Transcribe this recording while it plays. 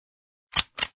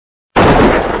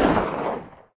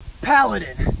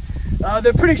Paladin.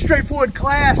 They're pretty straightforward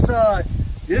class.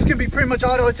 You're just gonna be pretty much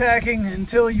auto-attacking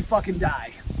until you fucking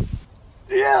die.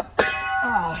 Yep.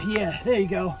 Ah, yeah, there you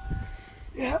go.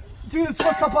 Yep. Do this for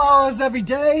a couple hours every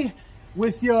day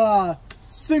with your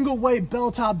single weight bell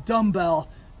top dumbbell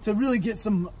to really get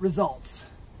some results.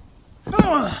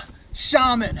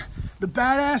 Shaman, the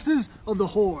badasses of the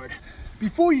horde.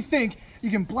 Before you think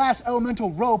you can blast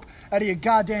elemental rope out of your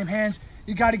goddamn hands,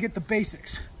 you gotta get the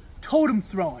basics. Totem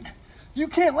throwing. You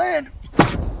can't land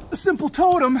a simple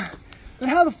totem, then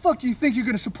how the fuck do you think you're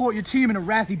gonna support your team in a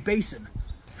wrathy basin?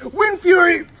 Wind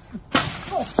Fury!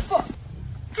 Oh fuck!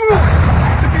 To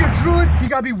be a druid, you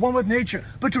gotta be one with nature.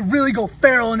 But to really go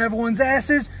feral on everyone's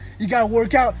asses, you gotta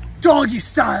work out doggy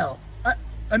style.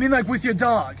 I mean like with your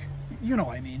dog. You know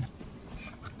what I mean.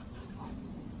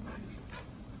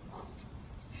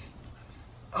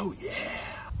 Oh yeah.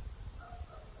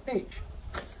 H,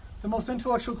 the most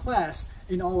intellectual class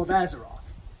in all of Azeroth.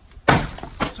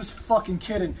 Just fucking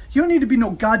kidding. You don't need to be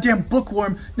no goddamn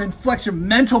bookworm and flex your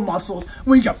mental muscles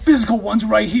when you got physical ones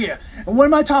right here. And what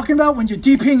am I talking about when you're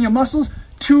DPing your muscles?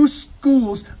 2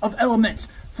 schools of elements.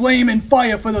 Flame and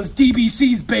fire for those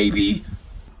DBCs, baby.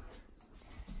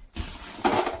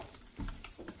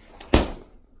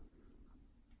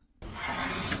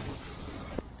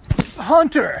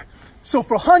 Hunter. So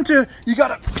for Hunter, you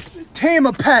gotta tame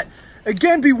a pet.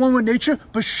 Again, be one with nature,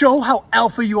 but show how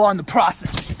alpha you are in the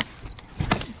process.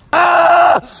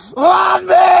 On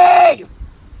me!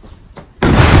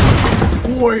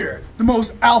 Warrior, the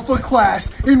most alpha class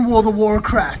in World of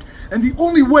Warcraft. And the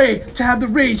only way to have the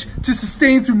rage to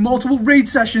sustain through multiple raid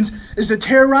sessions is to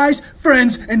terrorize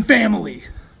friends and family.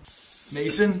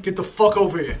 Mason, get the fuck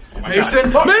over here. Oh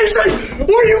Mason! God. Mason!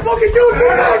 What are you fucking doing?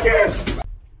 Get back here!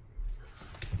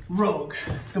 Rogue,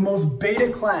 the most beta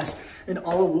class in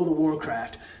all of World of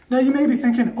Warcraft. Now you may be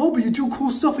thinking, oh, but you do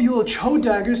cool stuff with your little cho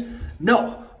daggers.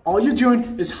 No, all you're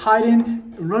doing is hiding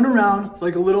and run around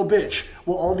like a little bitch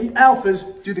while all the alphas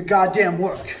do the goddamn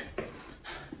work.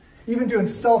 Even doing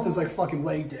stealth is like fucking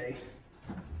leg day.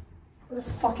 Where the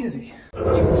fuck is he?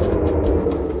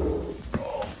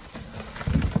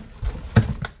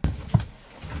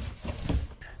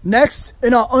 Next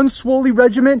in our unswoley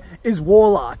regiment is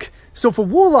Warlock. So for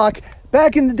Warlock,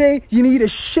 back in the day, you need a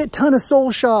shit ton of soul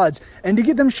shards. And to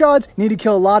get them shards, you need to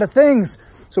kill a lot of things.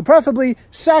 So preferably,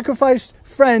 sacrifice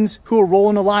friends who are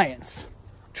rolling alliance.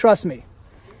 Trust me.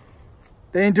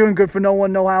 They ain't doing good for no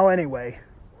one, no how anyway.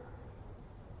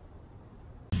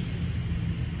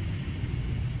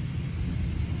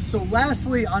 So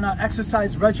lastly on our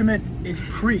exercise regiment is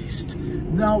Priest.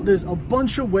 Now there's a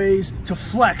bunch of ways to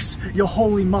flex your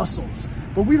holy muscles,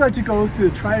 but we like to go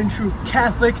through the tried and true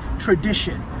Catholic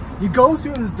tradition. You go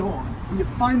through this door and you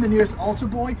find the nearest altar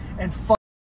boy and fight.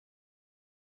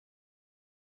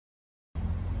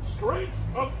 Strength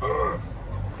of Earth.